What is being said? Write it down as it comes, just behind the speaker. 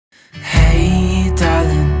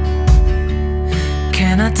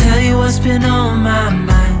what's been on my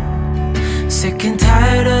mind. Sick and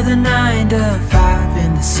tired of the 9 to 5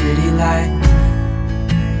 in the city life.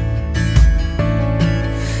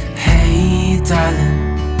 Hey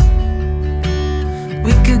darling,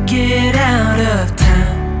 we could get out of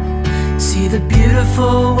town, see the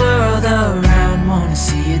beautiful world around, wanna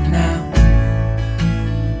see it now.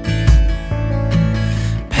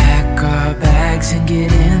 Pack our bags and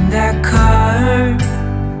get in that car,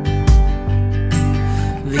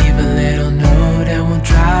 leave a little note and we'll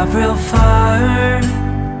drive real far.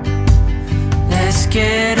 Let's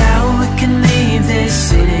get out, we can leave this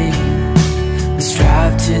city. Let's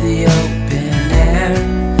drive to the open air.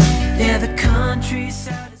 Yeah, the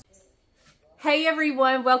countryside. Hey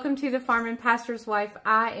everyone, welcome to the Farm and Pastor's Wife.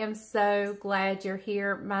 I am so glad you're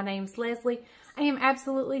here. My name's Leslie. I am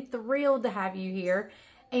absolutely thrilled to have you here.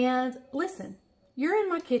 And listen, you're in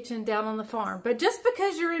my kitchen down on the farm, but just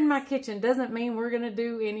because you're in my kitchen doesn't mean we're going to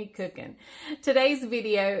do any cooking. Today's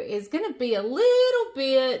video is going to be a little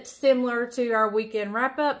bit similar to our weekend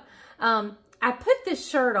wrap-up. I put this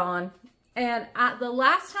shirt on, and the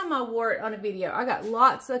last time I wore it on a video, I got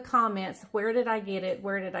lots of comments. Where did I get it?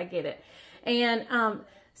 Where did I get it? And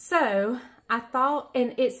so I thought,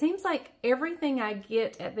 and it seems like everything I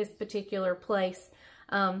get at this particular place,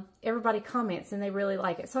 everybody comments and they really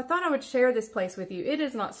like it. So I thought I would share this place with you. It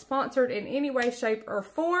is not sponsored in any way, shape, or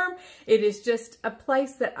form. It is just a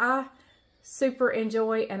place that I super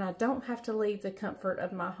enjoy, and I don't have to leave the comfort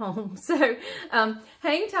of my home. So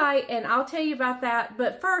hang tight and I'll tell you about that.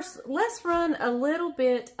 But first, let's run a little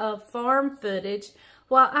bit of farm footage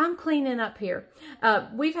while I'm cleaning up here.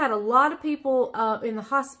 We've had a lot of people in the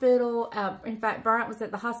hospital. In fact, Bryant was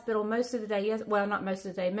at the hospital most of the day. Well, not most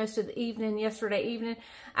of the day, most of the evening, yesterday evening.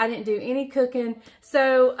 I didn't do any cooking.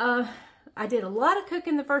 So I did a lot of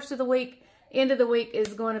cooking the first of the week. End of the week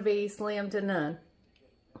is going to be slim to none.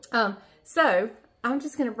 So I'm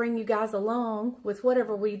just going to bring you guys along with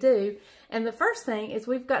whatever we do. And the first thing is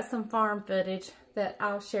we've got some farm footage that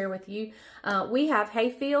I'll share with you. We have hay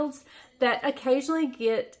fields that occasionally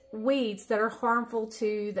get weeds that are harmful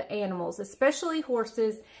to the animals, especially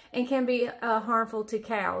horses, and can be harmful to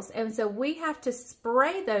cows. And so we have to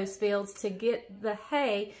spray those fields to get the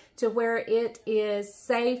hay to where it is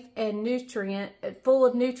safe and full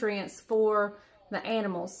of nutrients for the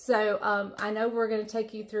animals. So I know we're going to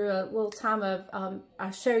take you through a little time of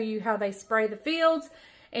I'll show you how they spray the fields.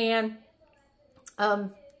 And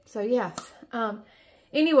so yes,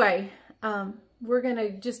 anyway, we're going to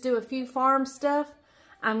just do a few farm stuff.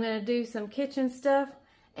 I'm going to do some kitchen stuff,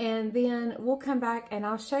 and then we'll come back and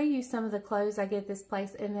I'll show you some of the clothes I get at this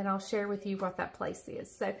place, and then I'll share with you what that place is.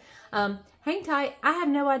 So hang tight. I have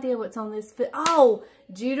no idea what's on this. Oh,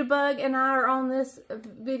 Judabug and I are on this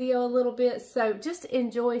video a little bit, so just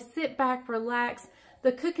enjoy, sit back, relax.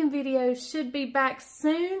 The cooking video should be back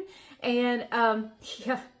soon, and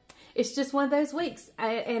yeah, it's just one of those weeks.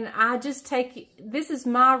 And I just this is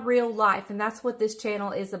my real life, and that's what this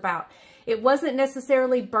channel is about. It wasn't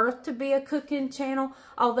necessarily birthed to be a cooking channel,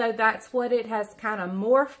 although that's what it has kind of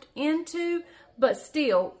morphed into. But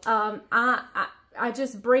still, I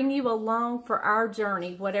just bring you along for our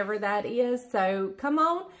journey, whatever that is. So come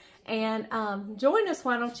on and join us,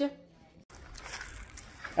 why don't you?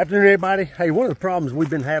 Afternoon, everybody. Hey, one of the problems we've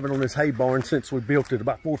been having on this hay barn since we built it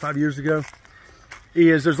about 4 or 5 years ago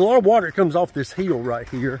is there's a lot of water that comes off this hill right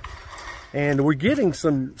here, and we're getting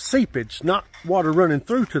some seepage, not water running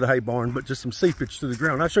through to the hay barn, but just some seepage to the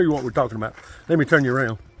ground. I'll show you what we're talking about. Let me turn you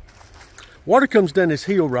around. Water comes down this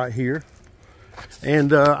hill right here,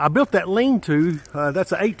 and I built that lean-to.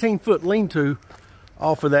 That's an 18-foot lean-to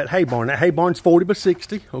off of that hay barn. That hay barn's 40 by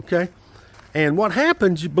 60, okay? And what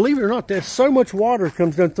happens, believe it or not, there's so much water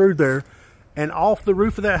comes down through there and off the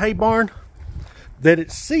roof of that hay barn that it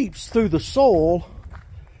seeps through the soil,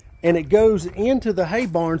 and it goes into the hay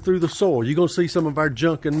barn through the soil. You're going to see some of our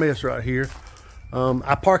junk and mess right here.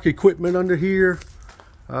 I park equipment under here.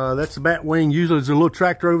 That's the bat wing. Usually there's a little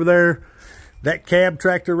tractor over there. That cab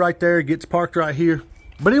tractor right there gets parked right here.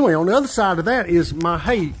 But anyway, on the other side of that is my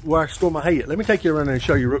hay, where I store my hay at. Let me take you around there and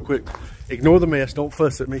show you real quick. Ignore the mess. Don't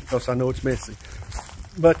fuss at me because I know it's messy.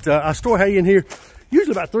 But I store hay in here,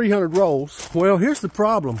 usually about 300 rolls. Well, here's the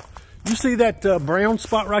problem. You see that brown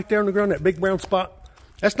spot right there on the ground, that big brown spot?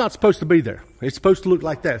 That's not supposed to be there. It's supposed to look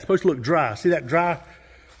like that. It's supposed to look dry. See that dry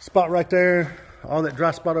spot right there? All that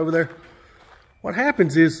dry spot over there? What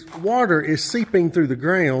happens is water is seeping through the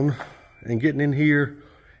ground and getting in here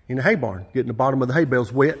in the hay barn, getting the bottom of the hay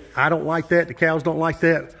bales wet. I don't like that. The cows don't like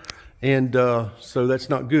that. And so that's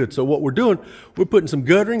not good. So what we're doing, we're putting some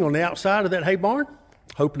guttering on the outside of that hay barn,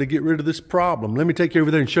 hoping to get rid of this problem. Let me take you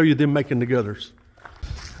over there and show you them making the gutters.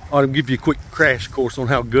 I'll give you a quick crash course on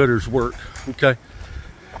how gutters work, okay?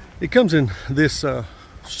 It comes in this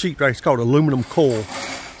sheet right, it's called aluminum coil.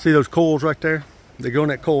 See those coils right there? They go in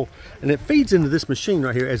that coil, and it feeds into this machine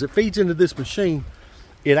right here. As it feeds into this machine,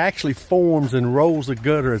 it actually forms and rolls the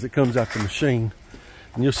gutter as it comes out the machine.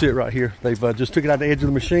 And you'll see it right here. They've just took it out the edge of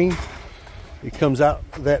the machine. It comes out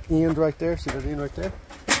that end right there. See that end right there?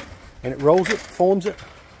 And it rolls it, forms it.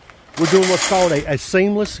 We're doing what's called a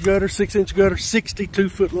seamless gutter, 6-inch gutter, 62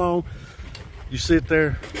 foot long. You sit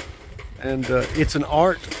there, and it's an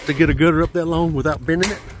art to get a gutter up that long without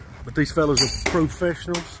bending it. But these fellows are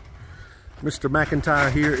professionals. Mr.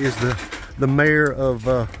 McIntyre here is the mayor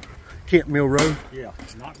of Kent Mill Road. Yeah,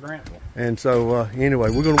 not Grantville. And so anyway,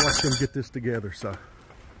 we're gonna watch them get this together. So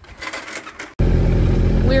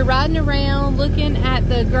we're riding around looking at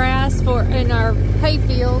the grass in our hay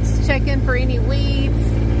fields, checking for any weeds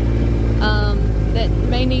that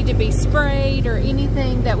may need to be sprayed or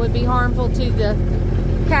anything that would be harmful to the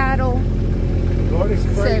cattle. we already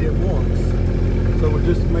sprayed it once, so we're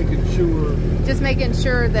just making sure. Just making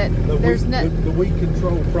sure that there's no. The weed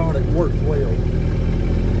control product works well.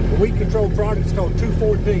 The weed control product is called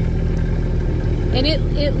 2,4-D. And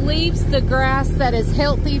it leaves the grass that is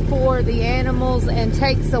healthy for the animals and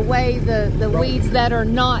takes away the weeds that are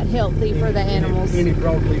not healthy for the animals. Any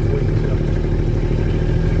broadleaf weeds.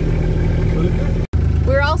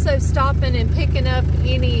 We're also stopping and picking up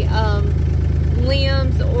any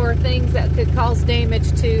limbs or things that could cause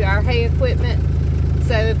damage to our hay equipment.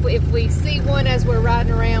 So if we see one as we're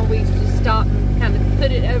riding around, we just stop and kind of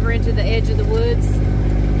put it over into the edge of the woods.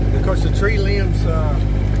 Of course, the tree limbs,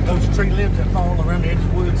 those tree limbs that fall around the edge of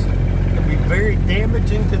the woods can be very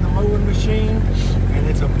damaging to the mowing machine, and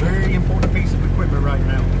it's a very important piece of equipment right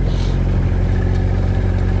now.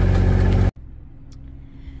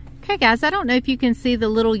 Okay guys, I don't know if you can see the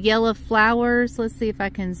little yellow flowers. Let's see if I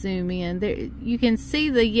can zoom in. There, you can see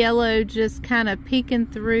the yellow just kind of peeking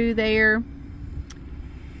through there.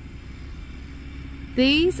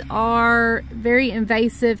 These are very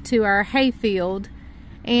invasive to our hay field,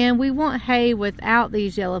 and we want hay without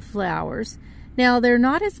these yellow flowers. Now, they're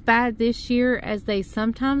not as bad this year as they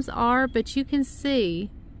sometimes are, but you can see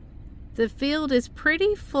the field is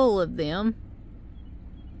pretty full of them.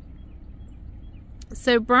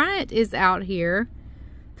 So Bryant is out here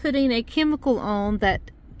putting a chemical on that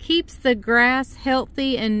keeps the grass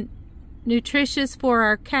healthy and nutritious for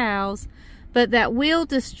our cows, but that will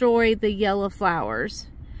destroy the yellow flowers,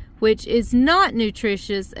 which is not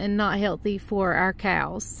nutritious and not healthy for our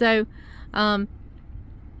cows. So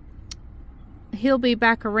he'll be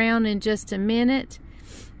back around in just a minute.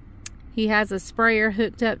 He has a sprayer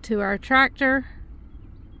hooked up to our tractor,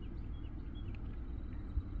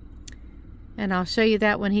 and I'll show you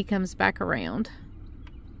that when he comes back around.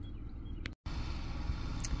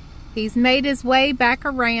 He's made his way back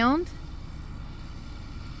around.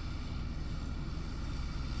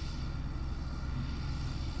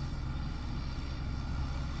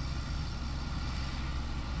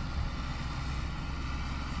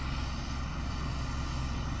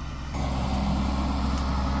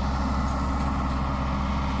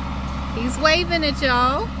 He's waving at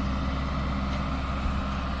y'all.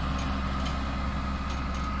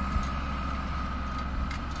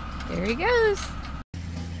 There he goes.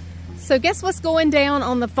 So guess what's going down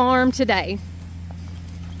on the farm today?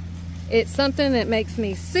 It's something that makes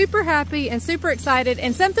me super happy and super excited,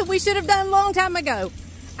 and something we should have done a long time ago.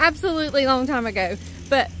 Absolutely long time ago.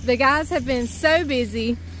 But the guys have been so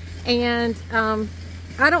busy, and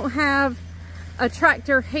I don't have a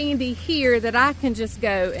tractor handy here that I can just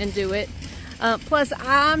go and do it. Plus,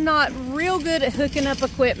 I'm not real good at hooking up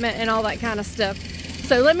equipment and all that kind of stuff.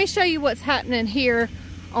 So let me show you what's happening here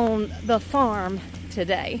on the farm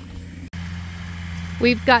today.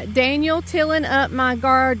 We've got Daniel tilling up my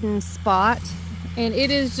garden spot, and it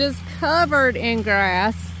is just covered in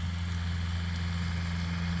grass.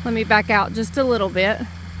 Let me back out just a little bit.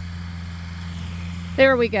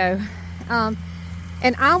 There we go.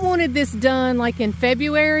 And I wanted this done like in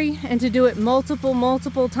February, and to do it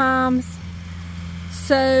multiple times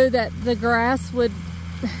so that the grass would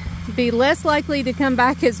be less likely to come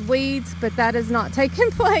back as weeds, but that has not taken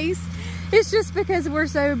place. It's just because we're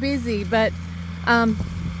so busy. But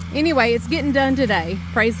anyway, it's getting done today.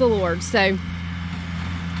 Praise the Lord. So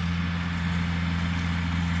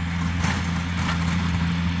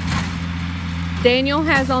Daniel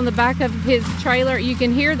has on the back of his trailer, you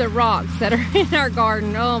can hear the rocks that are in our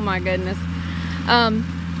garden. Oh my goodness.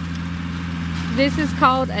 This is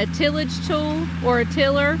called a tillage tool or a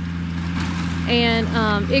tiller, and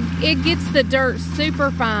it gets the dirt super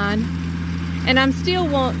fine, And I'm still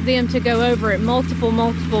want them to go over it multiple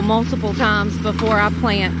times before I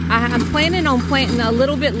plant. I'm planning on planting a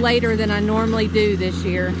little bit later than I normally do this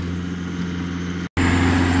year.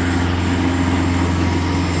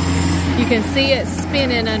 You can see it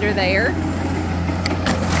spinning under there.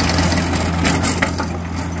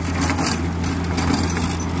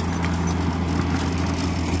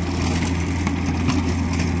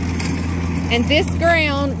 And this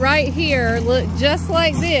ground right here looked just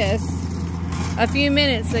like this a few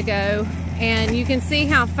minutes ago, and you can see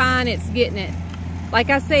how fine it's getting it. Like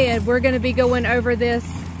I said, we're going to be going over this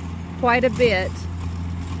quite a bit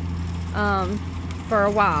for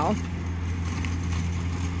a while.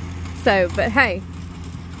 So, but hey,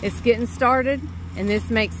 it's getting started, and this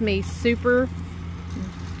makes me super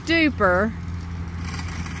duper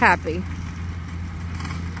happy.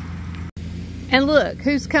 And look,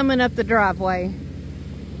 who's coming up the driveway.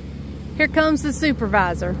 Here comes the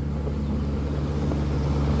supervisor.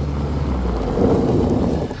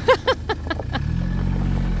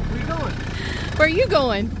 Where you going? Where are you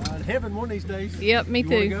going? Heaven one of these days. Yep, me you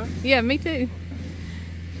too. Go? Yeah, me too.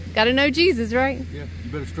 Gotta know Jesus, right? Yeah,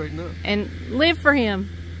 you better straighten up. And live for him.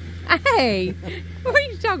 Hey, what are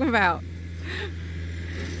you talking about?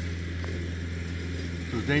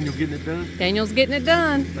 So is Daniel getting it done? Daniel's getting it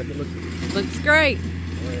done. Like it Looks great.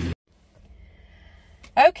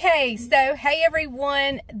 Okay, so hey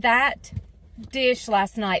everyone, that dish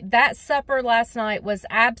last night, that supper last night was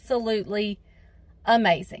absolutely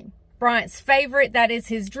amazing. Bryant's favorite. That is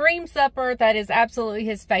his dream supper. That is absolutely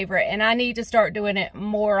his favorite, and I need to start doing it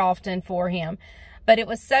more often for him. But it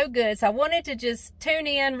was so good, so I wanted to just tune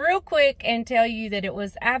in real quick and tell you that it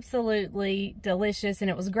was absolutely delicious, and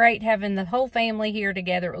it was great having the whole family here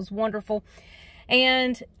together. It was wonderful.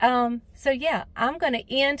 And so yeah, I'm going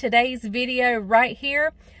to end today's video right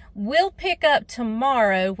here. We'll pick up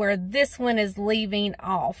tomorrow where this one is leaving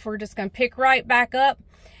off. We're just going to pick right back up.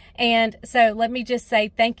 And so let me just say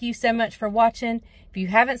thank you so much for watching. If you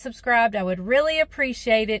haven't subscribed, I would really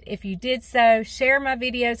appreciate it if you did so. Share my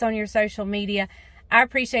videos on your social media. I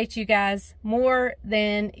appreciate you guys more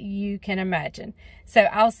than you can imagine. So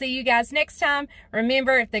I'll see you guys next time.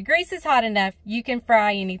 Remember, if the grease is hot enough, you can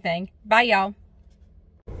fry anything. Bye, y'all.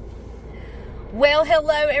 Well,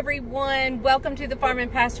 hello everyone. Welcome to the Farm and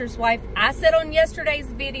Pastor's Wife. I said on yesterday's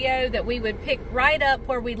video that we would pick right up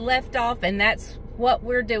where we left off, and that's what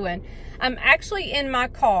we're doing. I'm actually in my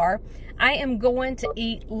car. I am going to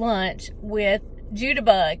eat lunch with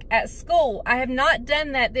Judabug at school. I have not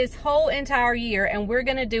done that this whole entire year, and we're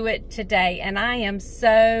going to do it today, and I am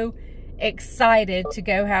so excited to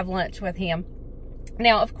go have lunch with him.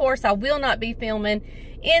 Now, of course, I will not be filming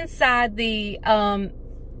inside the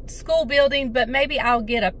school building, but maybe I'll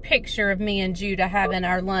get a picture of me and Judah having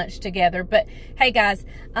our lunch together. But hey guys,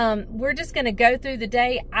 we're just going to go through the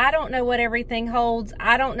day. I don't know what everything holds.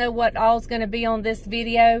 I don't know what all's going to be on this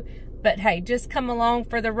video, but hey, just come along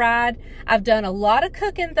for the ride. I've done a lot of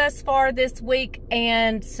cooking thus far this week,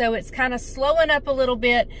 and so it's kind of slowing up a little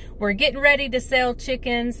bit. We're getting ready to sell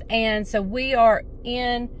chickens, and so we are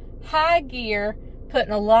in high gear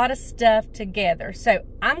putting a lot of stuff together. So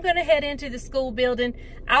I'm going to head into the school building.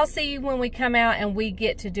 I'll see you when we come out and we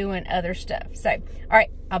get to doing other stuff. So, all right,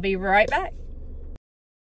 I'll be right back.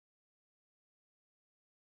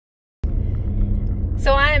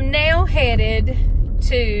 So I am now headed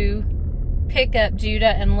to pick up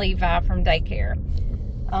Judah and Levi from daycare.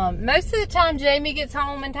 Most of the time Jamie gets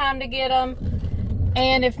home in time to get them,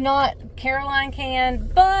 and if not, Caroline can,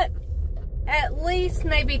 but at least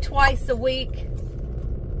maybe twice a week,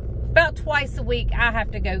 about twice a week, I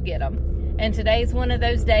have to go get them. And today's one of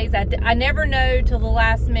those days. I never know till the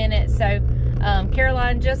last minute. So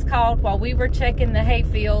Caroline just called while we were checking the hay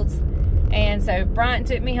fields, and so Bryant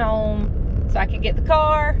took me home so I could get the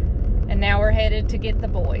car, and now we're headed to get the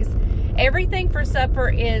boys. Everything for supper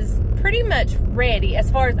is pretty much ready. As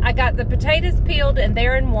far as I got the potatoes peeled and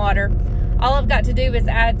they're in water. All I've got to do is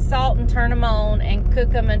add salt and turn them on and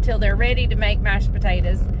cook them until they're ready to make mashed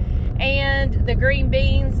potatoes. And the green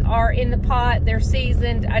beans are in the pot. They're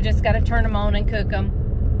seasoned. I just got to turn them on and cook them.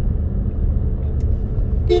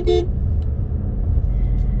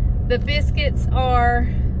 The biscuits are,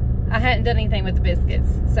 I hadn't done anything with the biscuits,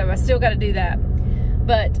 so I still got to do that.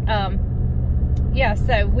 But yeah,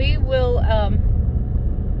 so we will,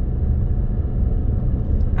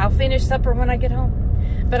 I'll finish supper when I get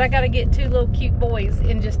home. But I got to get two little cute boys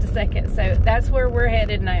in just a second. So that's where we're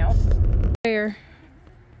headed now. There.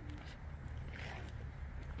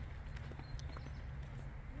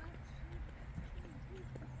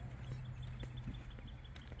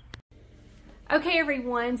 Okay,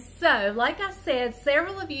 everyone, so like I said,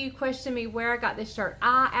 several of you questioned me where I got this shirt.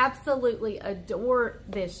 I absolutely adore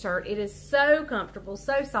this shirt. It is so comfortable,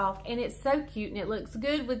 so soft, and it's so cute, and it looks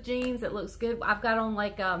good with jeans. It looks good. I've got on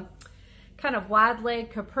like kind of wide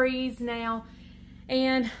leg capris now,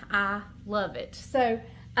 and I love it. So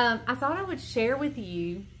I thought I would share with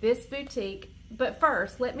you this boutique, but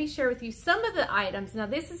first let me share with you some of the items. Now,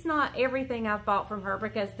 this is not everything I've bought from her,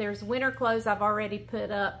 because there's winter clothes I've already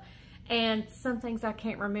put up, and some things I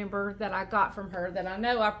can't remember that I got from her that I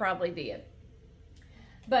know I probably did.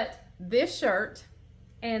 But this shirt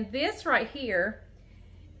and this right here,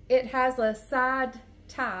 it has a side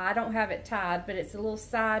tie. I don't have it tied, but it's a little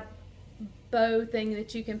side bow thing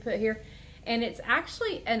that you can put here. And it's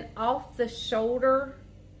actually an off-the-shoulder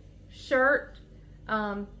shirt.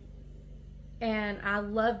 And I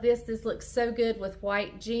love this. This looks so good with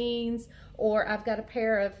white jeans, or I've got a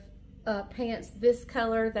pair of pants this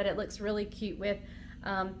color that it looks really cute with.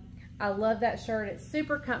 I love that shirt. It's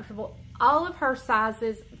super comfortable. All of her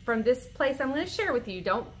sizes from this place I'm going to share with you.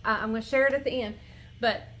 I'm going to share it at the end,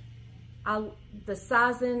 but the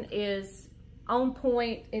sizing is on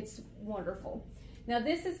point. It's wonderful. Now,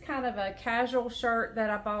 this is kind of a casual shirt that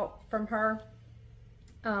I bought from her,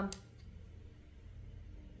 and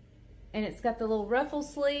it's got the little ruffle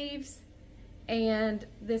sleeves and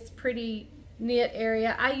this pretty knit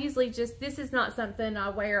area. I usually this is not something I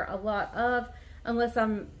wear a lot of unless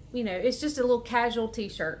I'm, you know, it's just a little casual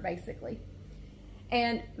t-shirt basically.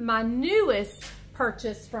 And my newest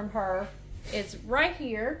purchase from her is right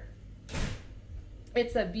here.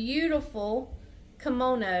 It's a beautiful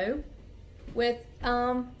kimono with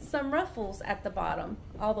some ruffles at the bottom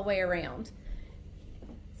all the way around.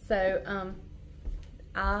 So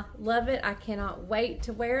I love it. I cannot wait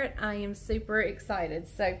to wear it. I am super excited.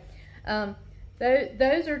 So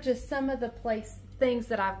those are just some of the things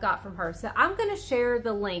that I've got from her. So I'm going to share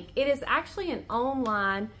the link. It is actually an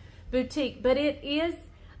online boutique, but it is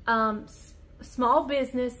small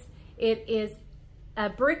business. It is a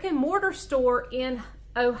brick and mortar store in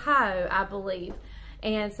Ohio, I believe.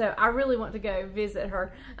 And so I really want to go visit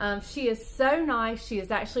her. She is so nice. She has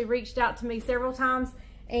actually reached out to me several times.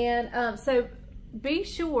 And so be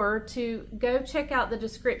sure to go check out the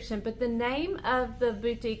description. But the name of the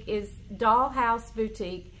boutique is Dollhouse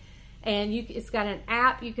Boutique. And it's got an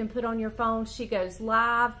app you can put on your phone. She goes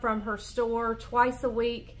live from her store twice a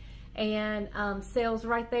week and sells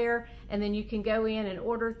right there. And then you can go in and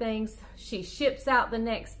order things. She ships out the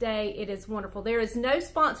next day. It is wonderful. There is no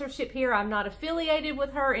sponsorship here. I'm not affiliated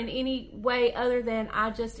with her in any way other than I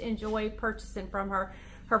just enjoy purchasing from her.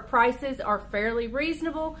 Her prices are fairly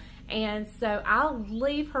reasonable. And so I'll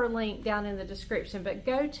leave her link down in the description, but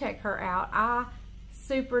go check her out. I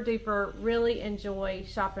super duper really enjoy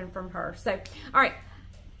shopping from her. So, all right,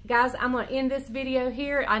 guys, I'm going to end this video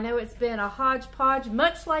here. I know it's been a hodgepodge,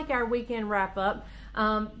 much like our weekend wrap up,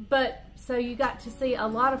 but so you got to see a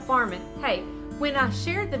lot of farming. Hey, when I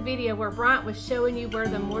shared the video where Bryant was showing you where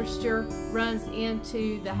the moisture runs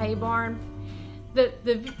into the hay barn, the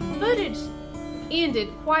footage ended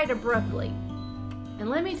quite abruptly. And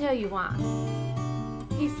let me tell you why.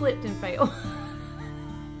 He slipped and fell.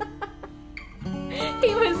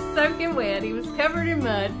 He was soaking wet. He was covered in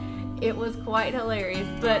mud. It was quite hilarious.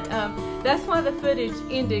 But that's why the footage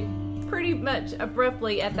ended pretty much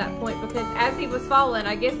abruptly at that point, because as he was falling,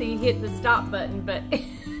 I guess he hit the stop button, but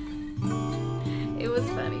it was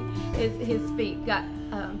funny. His feet got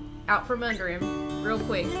out from under him real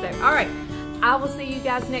quick. So, all right. I will see you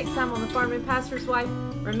guys next time on The Farming Pastor's Wife.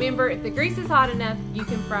 Remember, if the grease is hot enough, you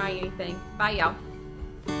can fry anything. Bye, y'all.